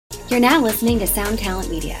You're now listening to Sound Talent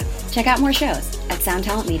Media. Check out more shows at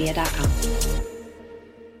soundtalentmedia.com.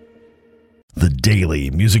 The Daily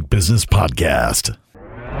Music Business Podcast.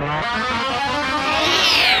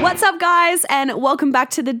 What's up, guys, and welcome back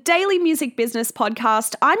to the Daily Music Business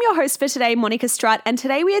Podcast. I'm your host for today, Monica Strutt, and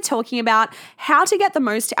today we are talking about how to get the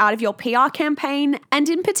most out of your PR campaign, and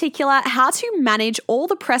in particular, how to manage all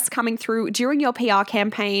the press coming through during your PR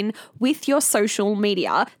campaign with your social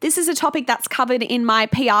media. This is a topic that's covered in my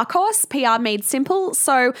PR course, PR Made Simple.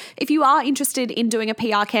 So if you are interested in doing a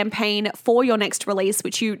PR campaign for your next release,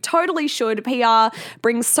 which you totally should, PR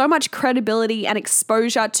brings so much credibility and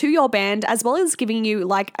exposure to your band, as well as giving you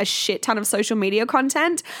like a shit ton of social media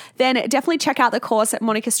content, then definitely check out the course at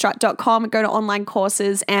monicastrutt.com. Go to online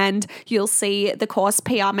courses and you'll see the course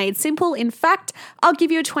PR Made Simple. In fact, I'll give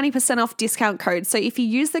you a 20% off discount code. So if you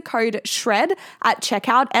use the code SHRED at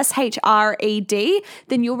checkout, SHRED,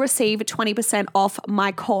 then you'll receive 20% off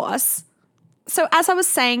my course. So as I was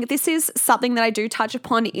saying, this is something that I do touch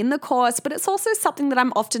upon in the course, but it's also something that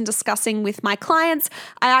I'm often discussing with my clients.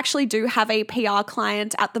 I actually do have a PR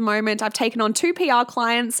client at the moment. I've taken on 2 PR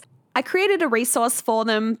clients. I created a resource for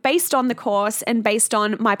them based on the course and based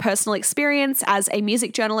on my personal experience as a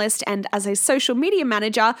music journalist and as a social media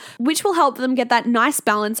manager, which will help them get that nice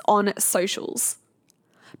balance on socials.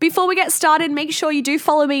 Before we get started, make sure you do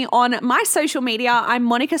follow me on my social media. I'm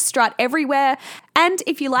Monica Strutt everywhere. And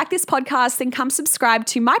if you like this podcast, then come subscribe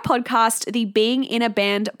to my podcast, the Being in a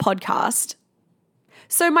Band podcast.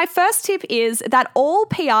 So my first tip is that all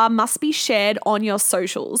PR must be shared on your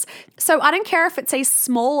socials. So I don't care if it's a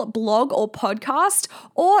small blog or podcast,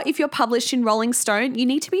 or if you're published in Rolling Stone, you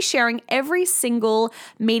need to be sharing every single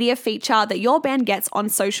media feature that your band gets on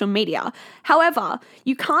social media. However,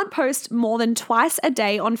 you can't post more than twice a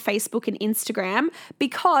day on Facebook and Instagram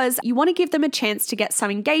because you want to give them a chance to get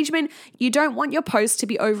some engagement. You don't want your post to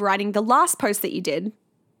be overriding the last post that you did.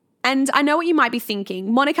 And I know what you might be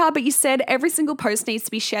thinking, Monica, but you said every single post needs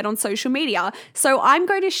to be shared on social media. So I'm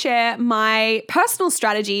going to share my personal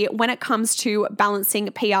strategy when it comes to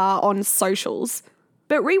balancing PR on socials.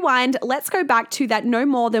 But rewind, let's go back to that no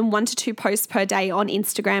more than 1 to 2 posts per day on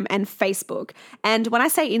Instagram and Facebook. And when I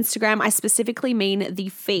say Instagram, I specifically mean the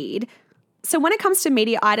feed. So when it comes to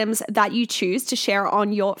media items that you choose to share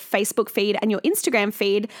on your Facebook feed and your Instagram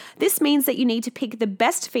feed, this means that you need to pick the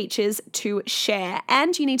best features to share,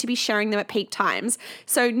 and you need to be sharing them at peak times.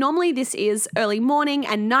 So normally this is early morning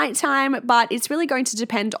and nighttime, but it's really going to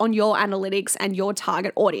depend on your analytics and your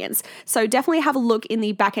target audience. So definitely have a look in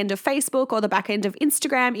the back end of Facebook or the back end of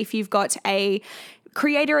Instagram if you've got a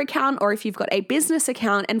creator account or if you've got a business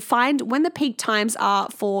account, and find when the peak times are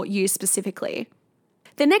for you specifically.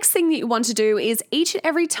 The next thing that you want to do is each and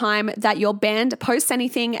every time that your band posts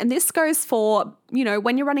anything, and this goes for,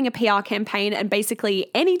 when you're running a PR campaign and basically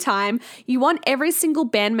anytime, you want every single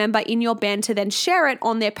band member in your band to then share it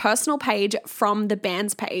on their personal page from the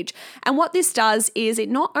band's page. And what this does is it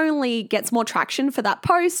not only gets more traction for that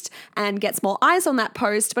post and gets more eyes on that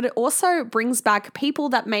post, but it also brings back people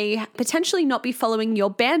that may potentially not be following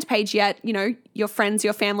your band page yet, your friends,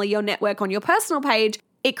 your family, your network on your personal page.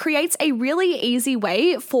 It creates a really easy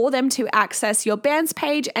way for them to access your band's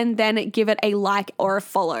page and then give it a like or a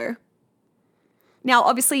follow. Now,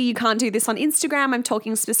 obviously, you can't do this on Instagram. I'm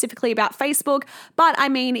talking specifically about Facebook. But I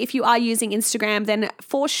mean, if you are using Instagram, then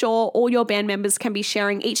for sure, all your band members can be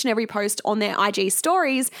sharing each and every post on their IG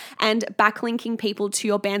stories and backlinking people to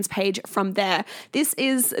your band's page from there. This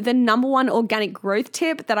is the number one organic growth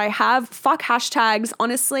tip that I have. Fuck hashtags.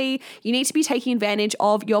 Honestly, you need to be taking advantage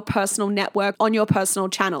of your personal network on your personal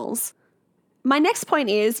channels. My next point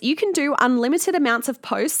is you can do unlimited amounts of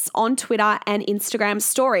posts on Twitter and Instagram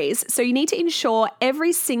stories. So you need to ensure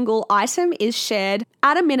every single item is shared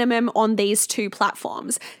at a minimum on these 2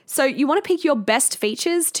 platforms. So you want to pick your best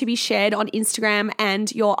features to be shared on Instagram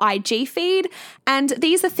and your IG feed. And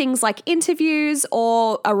these are things like interviews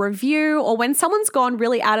or a review, or when someone's gone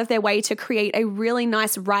really out of their way to create a really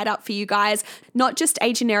nice write-up for you guys, not just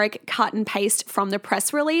a generic cut and paste from the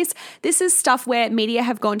press release. This is stuff where media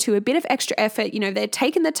have gone to a bit of extra effort. They're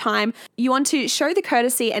taking the time. You want to show the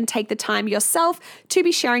courtesy and take the time yourself to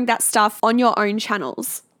be sharing that stuff on your own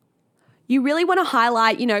channels. You really want to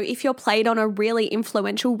highlight, if you're played on a really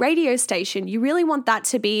influential radio station, you really want that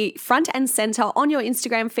to be front and center on your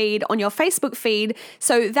Instagram feed, on your Facebook feed.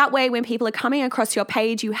 So that way, when people are coming across your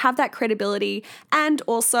page, you have that credibility, and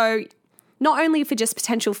also not only for just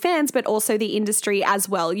potential fans, but also the industry as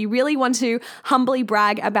well. You really want to humbly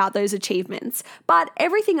brag about those achievements. But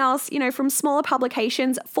everything else, from smaller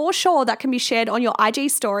publications, for sure, that can be shared on your IG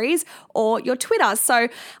stories or your Twitter. So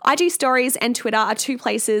IG stories and Twitter are two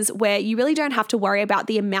places where you really don't have to worry about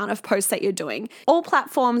the amount of posts that you're doing. All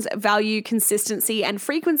platforms value consistency and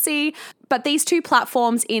frequency, but these two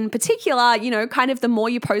platforms in particular, kind of the more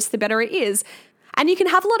you post, the better it is. And you can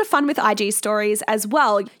have a lot of fun with IG stories as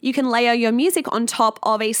well. You can layer your music on top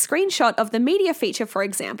of a screenshot of the media feature, for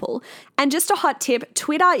example. And just a hot tip,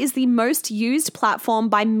 Twitter is the most used platform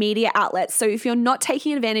by media outlets. So if you're not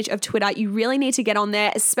taking advantage of Twitter, you really need to get on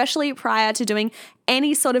there, especially prior to doing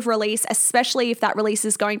any sort of release, especially if that release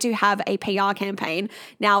is going to have a PR campaign.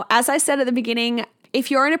 Now, as I said at the beginning, if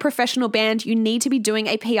you're in a professional band, you need to be doing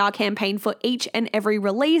a PR campaign for each and every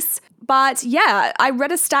release. But yeah, I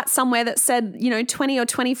read a stat somewhere that said, 20 or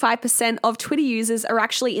 25% of Twitter users are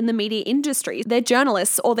actually in the media industry. They're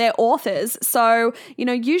journalists or they're authors. So,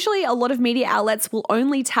 usually a lot of media outlets will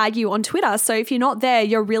only tag you on Twitter. So if you're not there,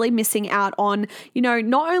 you're really missing out on,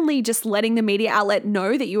 not only just letting the media outlet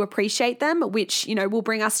know that you appreciate them, which, will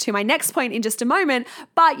bring us to my next point in just a moment,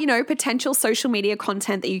 but, potential social media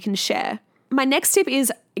content that you can share. My next tip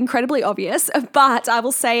is incredibly obvious, but I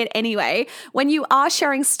will say it anyway. When you are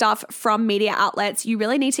sharing stuff from media outlets, you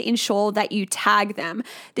really need to ensure that you tag them.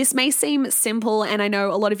 This may seem simple, and I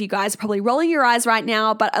know a lot of you guys are probably rolling your eyes right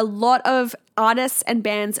now, but a lot of artists and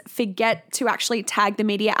bands forget to actually tag the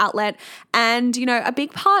media outlet. And, a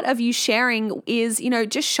big part of you sharing is,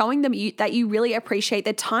 just showing them that you really appreciate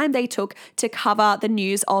the time they took to cover the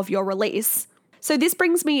news of your release. So this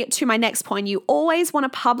brings me to my next point. You always want to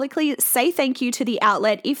publicly say thank you to the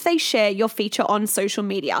outlet if they share your feature on social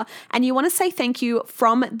media. And you want to say thank you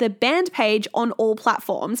from the band page on all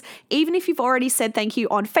platforms. Even if you've already said thank you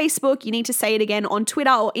on Facebook, you need to say it again on Twitter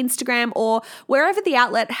or Instagram or wherever the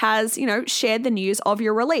outlet has, shared the news of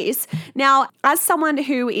your release. Now, as someone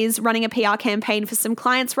who is running a PR campaign for some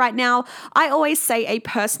clients right now, I always say a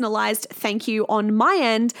personalized thank you on my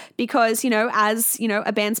end because, as,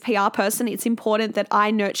 a band's PR person, it's important that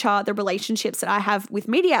I nurture the relationships that I have with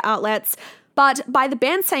media outlets. But by the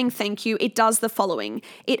band saying thank you, it does the following.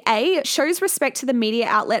 It shows respect to the media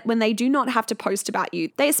outlet when they do not have to post about you.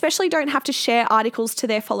 They especially don't have to share articles to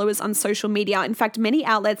their followers on social media. In fact, many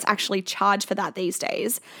outlets actually charge for that these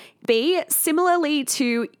days. B, similarly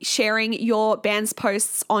to sharing your band's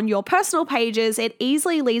posts on your personal pages, it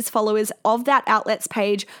easily leads followers of that outlet's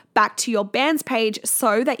page back to your band's page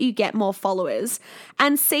so that you get more followers.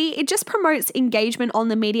 And C, it just promotes engagement on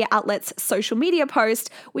the media outlet's social media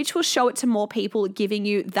post, which will show it to more people, giving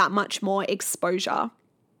you that much more exposure.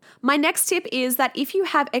 My next tip is that if you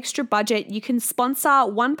have extra budget, you can sponsor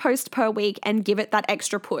one post per week and give it that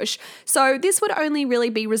extra push. So this would only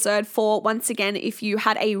really be reserved for, once again, if you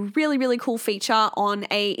had a really, really cool feature on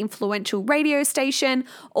a influential radio station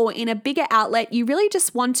or in a bigger outlet. You really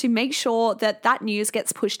just want to make sure that that news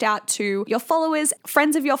gets pushed out to your followers,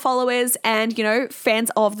 friends of your followers, and,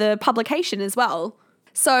 fans of the publication as well.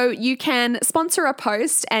 So you can sponsor a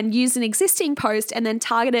post and use an existing post and then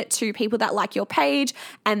target it to people that like your page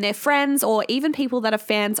and their friends, or even people that are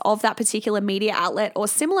fans of that particular media outlet or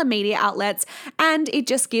similar media outlets. And it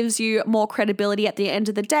just gives you more credibility at the end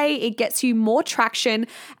of the day. It gets you more traction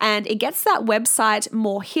and it gets that website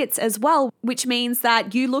more hits as well, which means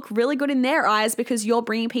that you look really good in their eyes because you're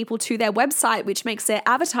bringing people to their website, which makes their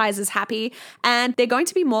advertisers happy, and they're going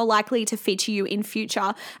to be more likely to feature you in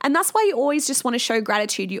future. And that's why you always just want to show gratitude.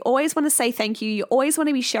 You always want to say thank you. You always want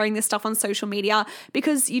to be sharing this stuff on social media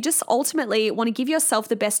because you just ultimately want to give yourself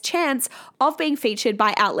the best chance of being featured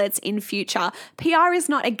by outlets in future. PR is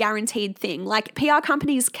not a guaranteed thing. Like, PR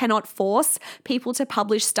companies cannot force people to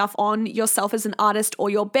publish stuff on yourself as an artist or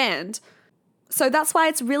your band. So that's why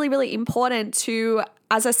it's really, really important to,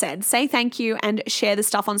 as I said, say thank you and share the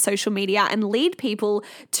stuff on social media and lead people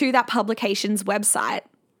to that publication's website.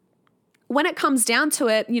 When it comes down to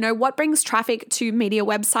it, what brings traffic to media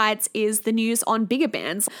websites is the news on bigger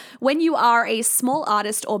bands. When you are a small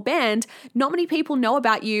artist or band, not many people know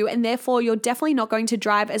about you, and therefore you're definitely not going to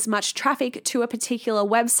drive as much traffic to a particular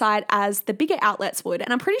website as the bigger outlets would.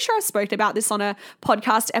 And I'm pretty sure I've spoken about this on a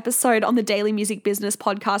podcast episode on the Daily Music Business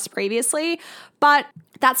podcast previously, but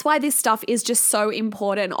that's why this stuff is just so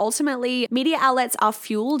important. Ultimately, media outlets are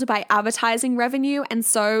fueled by advertising revenue. And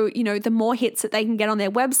so, the more hits that they can get on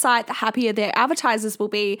their website, the happier their advertisers will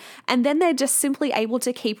be. And then they're just simply able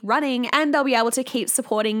to keep running and they'll be able to keep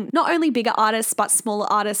supporting not only bigger artists, but smaller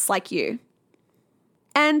artists like you.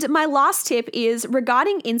 And my last tip is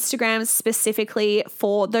regarding Instagram specifically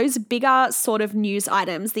for those bigger sort of news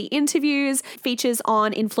items, the interviews, features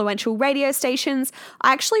on influential radio stations.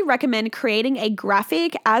 I actually recommend creating a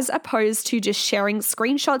graphic as opposed to just sharing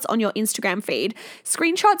screenshots on your Instagram feed.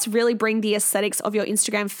 Screenshots really bring the aesthetics of your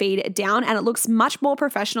Instagram feed down, and it looks much more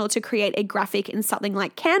professional to create a graphic in something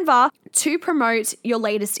like Canva to promote your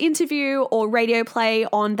latest interview or radio play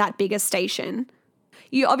on that bigger station.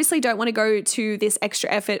 You obviously don't want to go to this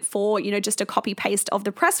extra effort for, just a copy paste of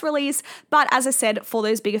the press release. But as I said, for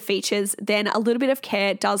those bigger features, then a little bit of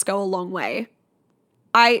care does go a long way.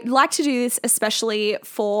 I like to do this especially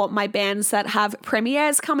for my bands that have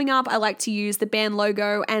premieres coming up. I like to use the band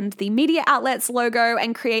logo and the media outlets logo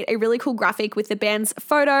and create a really cool graphic with the band's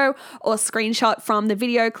photo or screenshot from the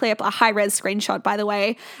video clip, a high-res screenshot, by the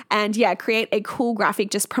way. And yeah, create a cool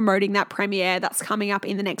graphic just promoting that premiere that's coming up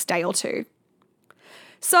in the next day or two.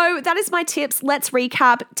 So that is my tips. Let's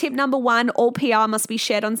recap. Tip number 1, all PR must be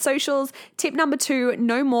shared on socials. Tip number 2,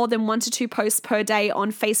 no more than 1 to 2 posts per day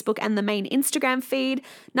on Facebook and the main Instagram feed.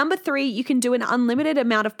 Number 3, you can do an unlimited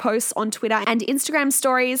amount of posts on Twitter and Instagram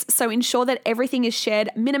stories, so ensure that everything is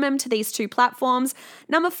shared minimum to these 2 platforms.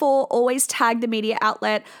 Number 4, always tag the media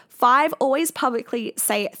outlet. 5, always publicly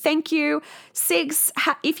say thank you. 6,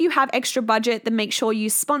 if you have extra budget, then make sure you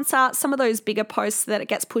sponsor some of those bigger posts so that it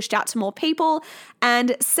gets pushed out to more people.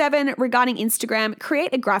 And 7, regarding Instagram,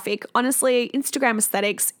 create a graphic. Honestly, Instagram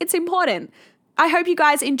aesthetics, it's important. I hope you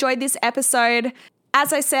guys enjoyed this episode.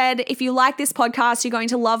 As I said, if you like this podcast, you're going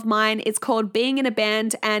to love mine. It's called Being in a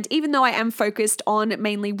Band, and even though I am focused on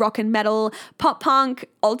mainly rock and metal, pop punk,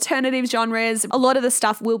 alternative genres, a lot of the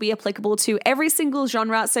stuff will be applicable to every single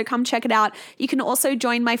genre, so come check it out. You can also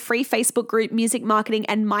join my free Facebook group, Music Marketing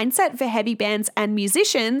and Mindset for Heavy Bands and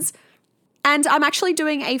Musicians. And I'm actually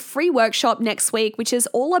doing a free workshop next week, which is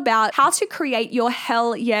all about how to create your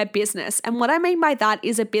hell yeah business. And what I mean by that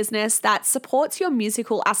is a business that supports your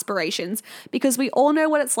musical aspirations, because we all know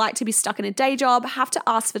what it's like to be stuck in a day job, have to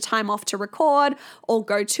ask for time off to record or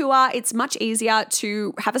go tour. It's much easier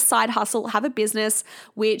to have a side hustle, have a business,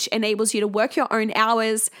 which enables you to work your own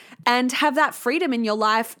hours and have that freedom in your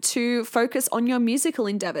life to focus on your musical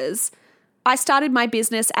endeavors. I started my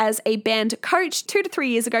business as a band coach 2 to 3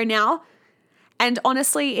 years ago now. And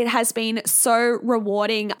honestly, it has been so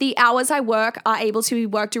rewarding. The hours I work are able to be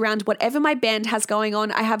worked around whatever my band has going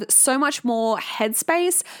on. I have so much more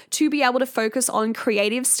headspace to be able to focus on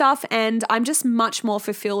creative stuff, and I'm just much more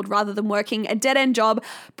fulfilled rather than working a dead-end job,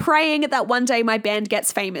 praying that one day my band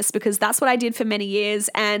gets famous, because that's what I did for many years,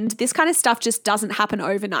 and this kind of stuff just doesn't happen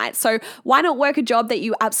overnight. So why not work a job that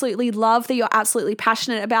you absolutely love, that you're absolutely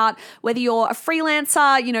passionate about, whether you're a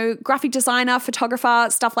freelancer, graphic designer, photographer,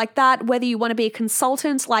 stuff like that, whether you want to be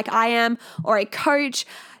consultant like I am or a coach.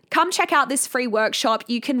 Come check out this free workshop.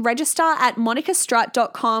 You can register at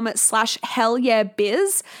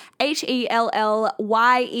monicastrutt.com/hellyeahbiz,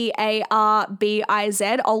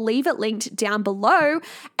 HELLYEARBIZ. I'll leave it linked down below.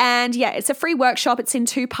 And yeah, it's a free workshop. It's in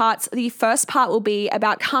 2 parts. The first part will be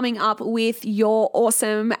about coming up with your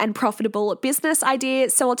awesome and profitable business idea.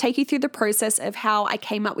 So I'll take you through the process of how I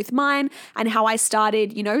came up with mine and how I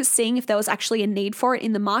started, seeing if there was actually a need for it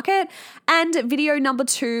in the market. And video number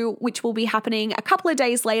 2, which will be happening a couple of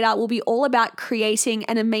days later, will be all about creating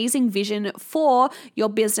an amazing vision for your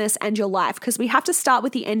business and your life, because we have to start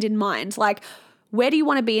with the end in mind. Like, where do you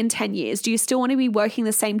want to be in 10 years? Do you still want to be working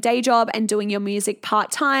the same day job and doing your music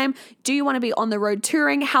part-time? Do you want to be on the road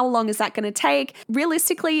touring? How long is that going to take?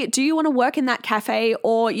 Realistically, do you want to work in that cafe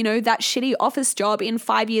or, that shitty office job in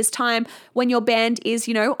 5 years' time when your band is,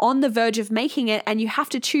 on the verge of making it, and you have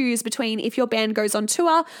to choose between if your band goes on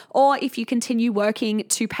tour or if you continue working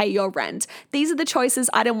to pay your rent? These are the choices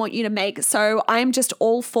I don't want you to make. So I'm just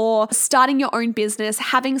all for starting your own business,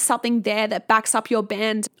 having something there that backs up your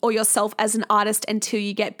band or yourself as an artist until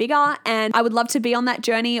you get bigger. And I would love to be on that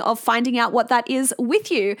journey of finding out what that is with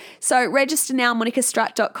you. So register now,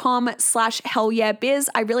 monicastrutt.com/hellyeahbiz.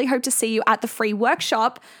 I really hope to see you at the free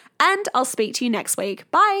workshop, and I'll speak to you next week.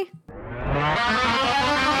 Bye.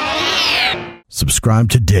 Subscribe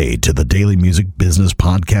today to the Daily Music Business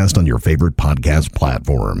Podcast on your favorite podcast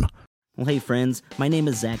platform. Well, hey friends, my name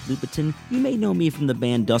is Zach Lupetin. You may know me from the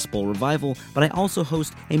band Dust Bowl Revival, but I also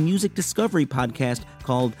host a music discovery podcast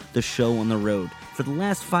called The Show on the Road. For the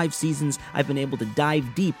last 5 seasons, I've been able to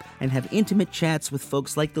dive deep and have intimate chats with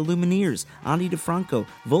folks like the Lumineers, Ani DeFranco,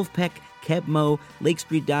 Wolfpack, Keb Mo, Lake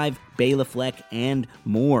Street Dive, Bela Fleck, and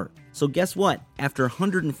more. So guess what? After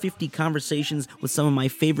 150 conversations with some of my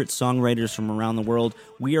favorite songwriters from around the world,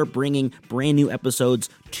 we are bringing brand new episodes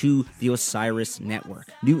to the Osiris Network.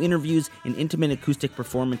 New interviews and intimate acoustic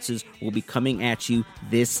performances will be coming at you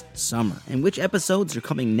this summer. And which episodes are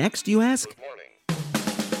coming next, you ask?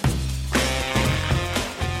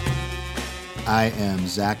 I am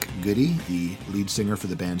Zach Goody, the lead singer for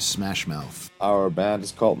the band Smash Mouth. Our band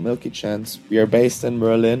is called Milky Chance. We are based in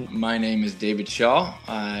Berlin. My name is David Shaw.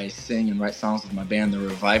 I sing and write songs with my band, The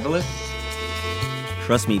Revivalists.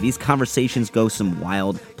 Trust me, these conversations go some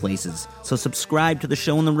wild places. So subscribe to the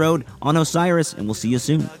show on the road on Osiris, and we'll see you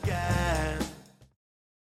soon.